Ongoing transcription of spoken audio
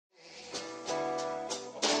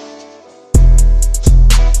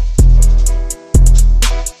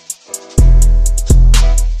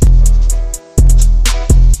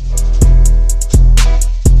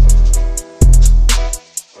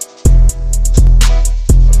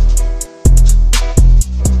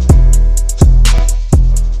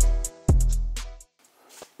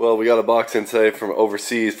Well, we got a box in today from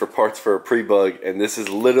overseas for parts for a pre-bug, and this is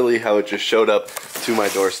literally how it just showed up to my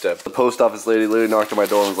doorstep. The post office lady literally knocked on my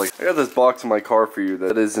door and was like, I got this box in my car for you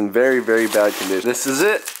that is in very, very bad condition. This is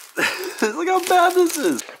it. Look how bad this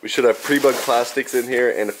is. We should have pre-bug plastics in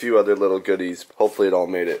here and a few other little goodies. Hopefully it all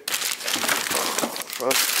made it.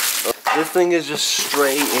 This thing is just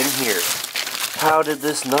straight in here. How did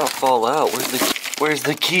this not fall out? Where's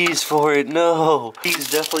the keys for it? No.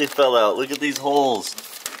 Keys definitely fell out. Look at these holes.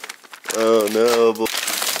 Oh no.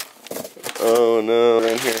 Oh no.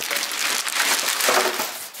 They're in here.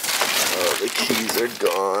 Oh, the keys are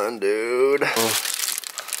gone, dude. Oh.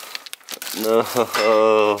 No.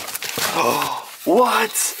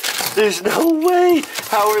 What? There's no way.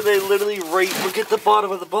 How are they literally right? Look at the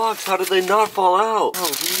bottom of the box. How did they not fall out?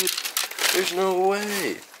 Oh, dude. There's no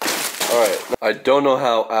way. Alright, I don't know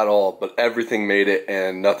how at all, but everything made it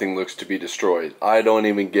and nothing looks to be destroyed. I don't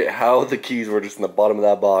even get how the keys were just in the bottom of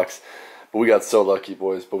that box, but we got so lucky,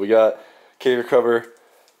 boys. But we got carrier cover,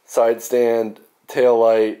 side stand, tail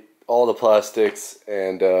light, all the plastics,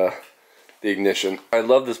 and the ignition. I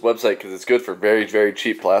love this website because it's good for very, very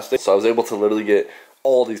cheap plastic. So I was able to literally get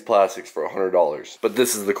all these plastics for $100. But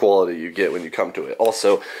this is the quality you get when you come to it.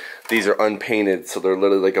 Also, these are unpainted, so they're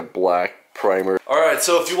literally like a black primer. Alright,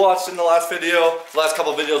 so if you watched in the last video, the last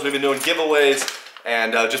couple of videos, we've been doing giveaways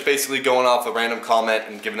and just basically going off a random comment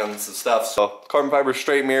and giving them some stuff. So carbon fiber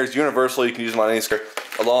straight mirrors, universal, you can use them on any skirt,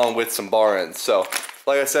 along with some bar ends. So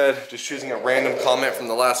like I said, just choosing a random comment from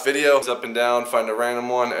the last video, up and down, find a random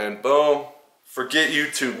one, and boom. Forget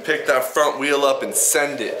YouTube, pick that front wheel up and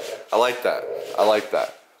send it. I like that. I like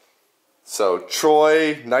that. So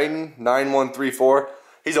Troy Knighton 9134.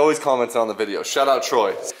 He's always commenting on the video. Shout out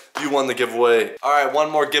Troy. You won the giveaway. Alright,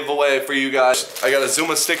 one more giveaway for you guys. I got a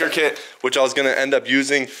Zuma sticker kit, which I was going to end up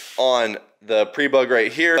using on the pre-bug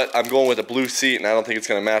right here. But I'm going with a blue seat, and I don't think it's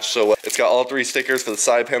going to match so well. It's got all 3 stickers for the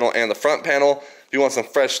side panel and the front panel. If you want some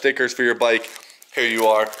fresh stickers for your bike, here you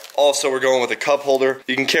are. Also, we're going with a cup holder.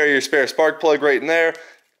 You can carry your spare spark plug right in there.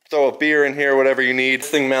 Throw a beer in here, whatever you need. This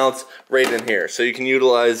thing mounts right in here. So you can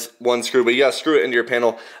utilize one screw, but you gotta screw it into your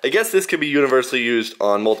panel. I guess this could be universally used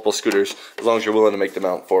on multiple scooters as long as you're willing to make the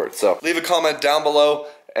mount for it. So leave a comment down below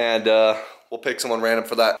and we'll pick someone random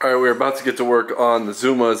for that. All right, we're about to get to work on the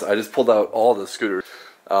Zumas. I just pulled out all the scooters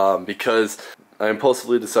because I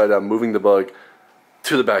impulsively decided I'm moving the bug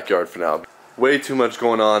to the backyard for now. Way too much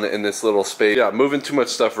going on in this little space. Yeah, moving too much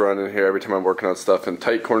stuff around in here every time I'm working on stuff, and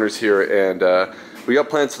tight corners here, and we got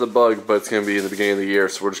plans for the bug, but it's going to be in the beginning of the year,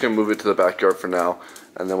 so we're just going to move it to the backyard for now,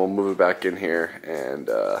 and then we'll move it back in here, and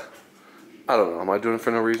I don't know, am I doing it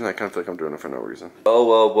for no reason? I kind of feel like I'm doing it for no reason.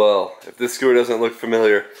 Oh, well, if this scooter doesn't look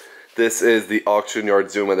familiar, this is the auction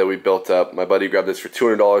yard Zuma that we built up. My buddy grabbed this for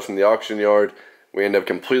 $200 from the auction yard. We ended up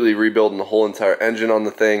completely rebuilding the whole entire engine on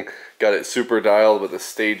the thing. Got it super dialed with a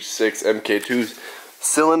Stage6 MK2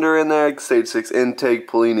 cylinder in there, Stage6 intake,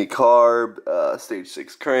 Polini carb,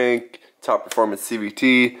 Stage6 crank, top performance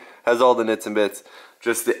CVT, has all the nits and bits.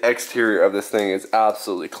 Just the exterior of this thing is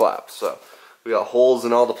absolutely clapped. So we got holes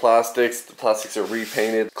in all the plastics are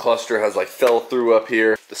repainted. Cluster has like fell through up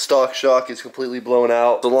here. The stock shock is completely blown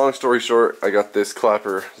out. So long story short, I got this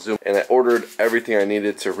clapper Zuma and I ordered everything I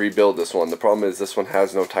needed to rebuild this one. The problem is this one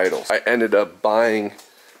has no titles. I ended up buying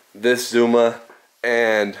this Zuma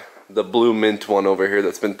and the blue mint one over here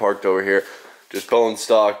that's been parked over here, just bone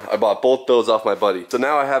stock. I bought both those off my buddy. So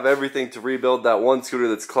now I have everything to rebuild that one scooter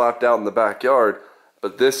that's clapped out in the backyard,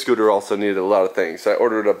 but this scooter also needed a lot of things. So I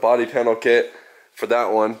ordered a body panel kit for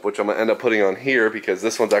that one, which I'm gonna end up putting on here because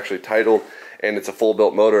this one's actually titled and it's a full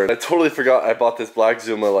built motor. And I totally forgot I bought this black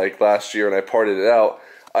Zuma like last year and I parted it out.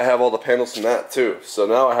 I have all the panels from that too. So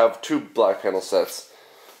now I have 2 black panel sets.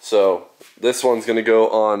 So this one's gonna go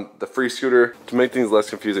on the free scooter. To make things less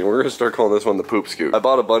confusing, we're gonna start calling this one the poop scoot. I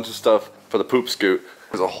bought a bunch of stuff for the poop scoot.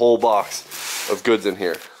 There's a whole box of goods in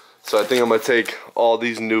here. So I think I'm gonna take all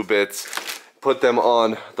these new bits, put them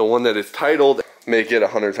on the one that is titled, make it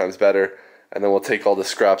 100 times better, and then we'll take all the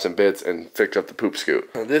scraps and bits and fix up the poop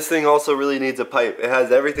scoot. This thing also really needs a pipe. It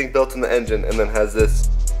has everything built in the engine and then has this.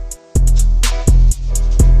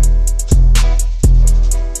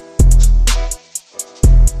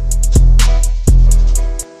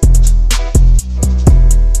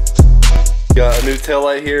 Got a new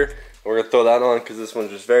taillight here. We're gonna throw that on because this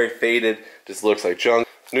one's just very faded, just looks like junk.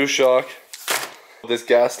 New shock. This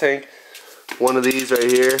gas tank, one of these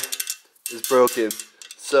right here is broken.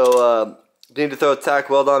 So need to throw a tack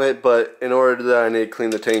weld on it, but in order to do that I need to clean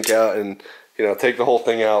the tank out and, you know, take the whole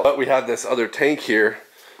thing out. But we have this other tank here,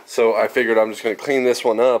 so I figured I'm just gonna clean this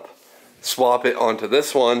one up, swap it onto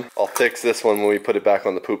this one. I'll fix this one when we put it back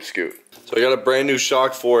on the poop scoot. So I got a brand new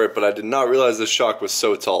shock for it, but I did not realize this shock was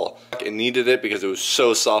so tall. It needed it because it was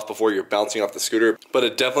so soft before you're bouncing off the scooter, but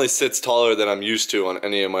it definitely sits taller than I'm used to on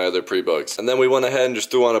any of my other pre-bugs. And then we went ahead and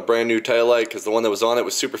just threw on a brand new taillight because the one that was on it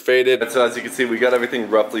was super faded. And so as you can see, we got everything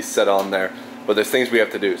roughly set on there, but there's things we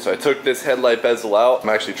have to do. So I took this headlight bezel out. I'm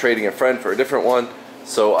actually trading a friend for a different one.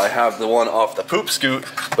 So I have the one off the poop scoot,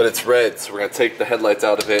 but it's red. So we're gonna take the headlights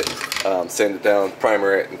out of it, sand it down,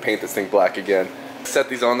 primer it, and paint this thing black again. Set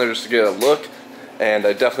these on there just to get a look, and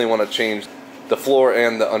I definitely want to change the floor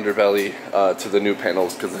and the underbelly to the new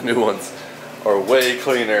panels because the new ones are way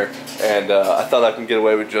cleaner, and I thought I could get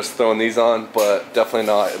away with just throwing these on, but definitely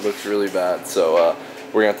not. It looks really bad. So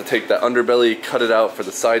we're gonna have to take that underbelly, cut it out for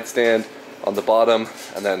the side stand on the bottom,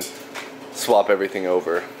 and then swap everything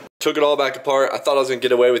over. Took it all back apart. I thought I was gonna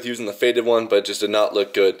get away with using the faded one, but it just did not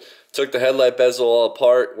look good. Took the headlight bezel all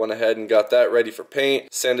apart, went ahead and got that ready for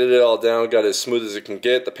paint, sanded it all down, got it as smooth as it can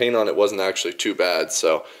get. The paint on it wasn't actually too bad,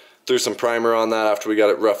 so threw some primer on that after we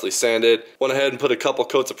got it roughly sanded. Went ahead and put a couple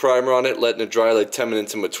coats of primer on it, letting it dry like 10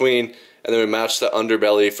 minutes in between, and then we matched the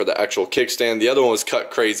underbelly for the actual kickstand. The other one was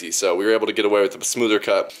cut crazy, so we were able to get away with a smoother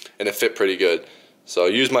cut, and it fit pretty good. So I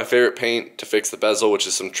used my favorite paint to fix the bezel, which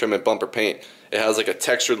is some trim and bumper paint. It has like a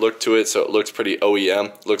textured look to it, so it looks pretty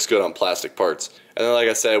OEM. Looks good on plastic parts. And then like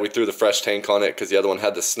I said, we threw the fresh tank on it because the other one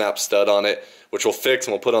had the snap stud on it, which we'll fix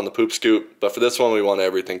and we'll put on the poop scoot. But for this one, we want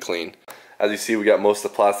everything clean. As you see, we got most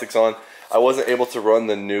of the plastics on. I wasn't able to run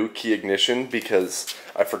the new key ignition because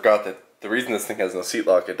I forgot that the reason this thing has no seat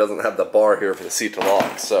lock, it doesn't have the bar here for the seat to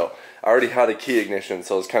lock. So I already had a key ignition,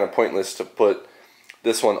 so it was kind of pointless to put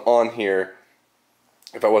this one on here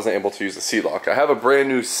if I wasn't able to use the seat lock. I have a brand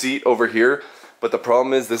new seat over here, but the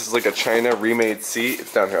problem is this is like a China remade seat.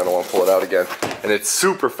 It's down here, I don't want to pull it out again. And it's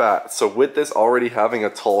super fat. So with this already having a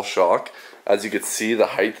tall shock, as you can see, the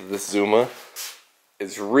height of this Zuma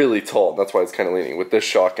is really tall. That's why it's kind of leaning with this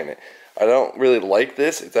shock in it. I don't really like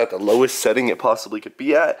this. It's at the lowest setting it possibly could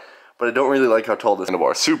be at, but I don't really like how tall this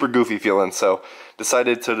handlebar is. Super goofy feeling, so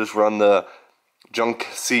decided to just run the junk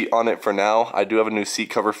seat on it for now. I do have a new seat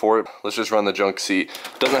cover for it. Let's just run the junk seat.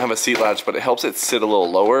 Doesn't have a seat latch, but it helps it sit a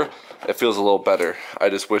little lower. It feels a little better. I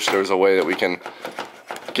just wish there was a way that we can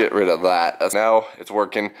get rid of that. As now it's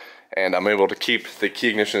working, and I'm able to keep the key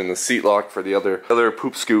ignition and the seat lock for the other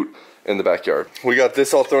poop scoot in the backyard. We got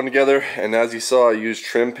this all thrown together, and as you saw, I used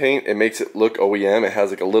trim paint. It makes it look OEM. It has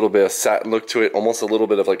like a little bit of satin look to it, almost a little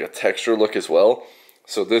bit of like a texture look as well.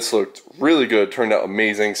 So this looked really good, turned out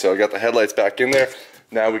amazing. So I got the headlights back in there.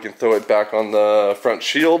 Now we can throw it back on the front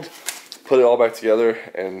shield, put it all back together,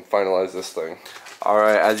 and finalize this thing.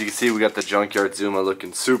 Alright, as you can see, we got the Junkyard ZUMA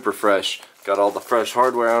looking super fresh. Got all the fresh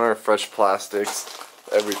hardware on her, fresh plastics.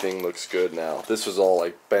 Everything looks good now. This was all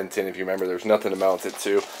like bent in, if you remember. There's nothing to mount it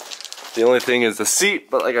to. The only thing is the seat,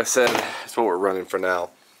 but like I said, it's what we're running for now.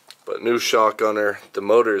 But new shock on her. The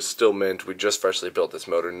motor is still mint. We just freshly built this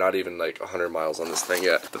motor, not even like 100 miles on this thing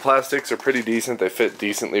yet. The plastics are pretty decent. They fit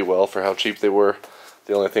decently well for how cheap they were.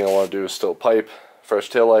 The only thing I want to do is still pipe,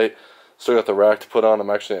 fresh taillight. Still got the rack to put on.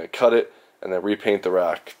 I'm actually going to cut it and then repaint the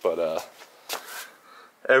rack. But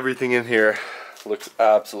everything in here looks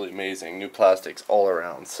absolutely amazing. New plastics all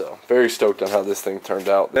around. So very stoked on how this thing turned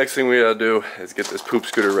out. Next thing we gotta do is get this poop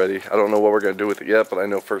scooter ready. I don't know what we're gonna do with it yet, but I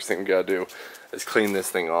know first thing we gotta do is clean this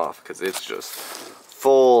thing off because it's just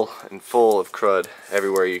full of crud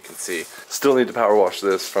everywhere you can see. Still need to power wash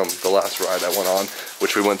this from the last ride I went on,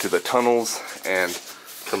 which we went through the tunnels and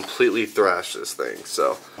completely thrashed this thing.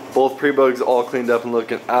 So both pre-bugs all cleaned up and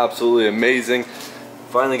looking absolutely amazing.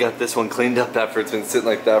 Finally got this one cleaned up after it's been sitting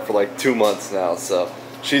like that for like 2 months now. So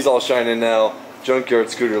she's all shining now. Junkyard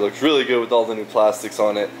scooter looks really good with all the new plastics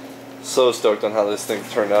on it. So stoked on how this thing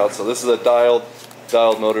turned out. So this is a dialed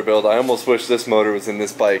motor build. I almost wish this motor was in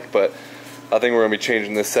this bike, but I think we're gonna be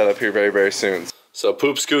changing this setup here very, very soon. So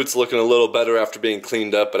poop scoot's looking a little better after being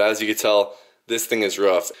cleaned up, but as you can tell, this thing is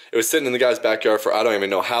rough. It was sitting in the guy's backyard for I don't even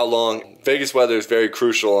know how long. Vegas weather is very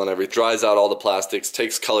crucial on everything. Dries out all the plastics,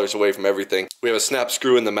 takes colors away from everything. We have a snap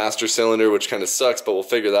screw in the master cylinder, which kind of sucks, but we'll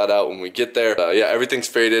figure that out when we get there. Yeah, everything's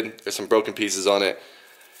faded. There's some broken pieces on it.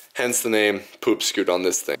 Hence the name Poop Scoot on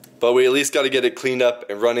this thing. But we at least got to get it cleaned up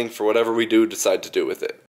and running for whatever we decide to do with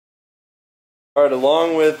it. Alright,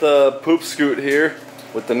 along with Poop Scoot here,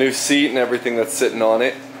 with the new seat and everything that's sitting on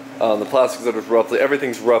it, the plastics are just roughly,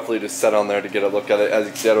 everything's roughly just set on there to get a look at it. As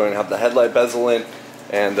you can see, I don't even have the headlight bezel in,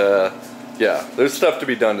 and yeah, there's stuff to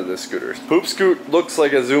be done to this scooter. Poop Scoot looks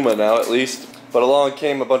like a Zuma now, at least, but along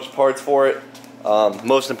came a bunch of parts for it.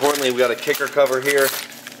 Most importantly, we got a kicker cover here,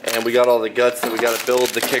 and we got all the guts that we got to build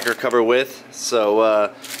the kicker cover with.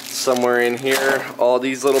 So somewhere in here, all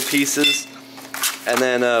these little pieces And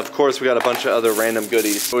then of course we got a bunch of other random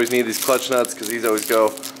goodies. Always need these clutch nuts because these always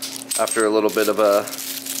go after a little bit of a,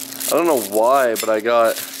 I don't know why, but I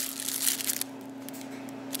got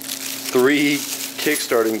 3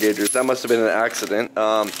 kickstart engagers. That must have been an accident.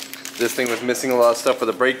 This thing was missing a lot of stuff for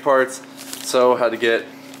the brake parts, so had to get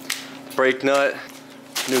brake nut,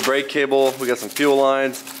 new brake cable, we got some fuel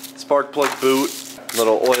lines, spark plug boot,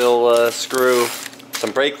 little oil screw,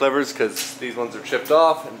 some brake levers because these ones are chipped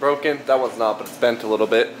off and broken. That one's not, but it's bent a little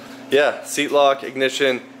bit. Yeah, seat lock,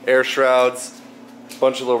 ignition, air shrouds,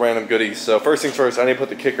 bunch of little random goodies. So first things first, I need to put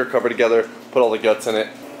the kicker cover together, put all the guts in it.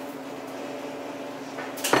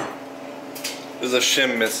 There's a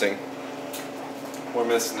shim missing. We're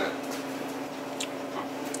missing it.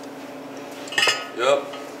 Yep.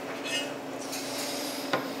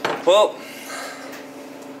 Well,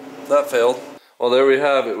 that failed. Well, there we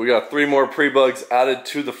have it. We got 3 more pre-bugs added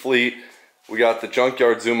to the fleet. We got the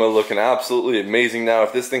Junkyard ZUMA looking absolutely amazing now.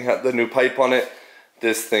 If this thing had the new pipe on it,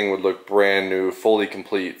 this thing would look brand new, fully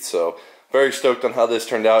complete. So very stoked on how this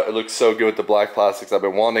turned out. It looks so good with the black plastics. I've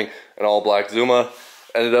been wanting an all black ZUMA.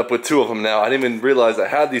 Ended up with 2 of them now. I didn't even realize I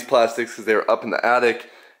had these plastics because they were up in the attic.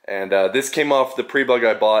 And this came off the pre-bug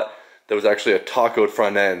I bought. There was actually a tacoed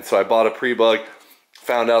front end. So I bought a pre-bug,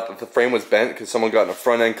 found out that the frame was bent because someone got in a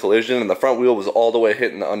front end collision and the front wheel was all the way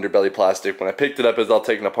hitting the underbelly plastic. When I picked it up, it was all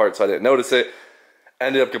taken apart, so I didn't notice it.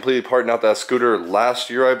 Ended up completely parting out that scooter last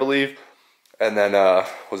year, I believe. And then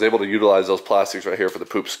was able to utilize those plastics right here for the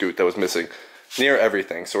poop scoot that was missing near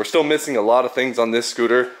everything. So we're still missing a lot of things on this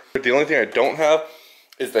scooter. But the only thing I don't have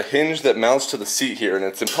is the hinge that mounts to the seat here, and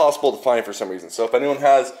it's impossible to find for some reason. So if anyone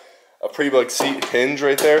has a pre-bug seat hinge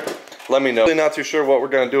right there, let me know. Really not too sure what we're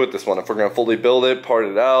gonna do with this one. If we're gonna fully build it, part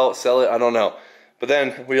it out, sell it, I don't know. But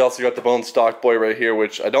then we also got the bone stock boy right here,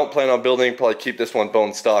 which I don't plan on building. Probably keep this one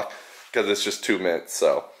bone stock because it's just 2 minutes.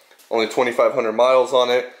 So only 2,500 miles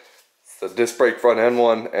on it. It's the disc brake front end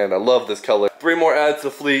one, and I love this color. 3 more adds to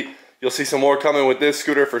the fleet. You'll see some more coming with this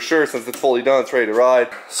scooter for sure since it's fully done, it's ready to ride.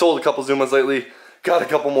 Sold a couple Zumas lately, got a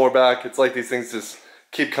couple more back. It's like these things just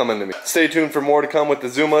keep coming to me. Stay tuned for more to come with the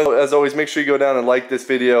Zuma. As always, make sure you go down and like this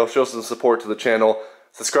video, show some support to the channel.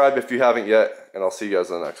 Subscribe if you haven't yet, and I'll see you guys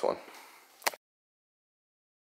in the next one.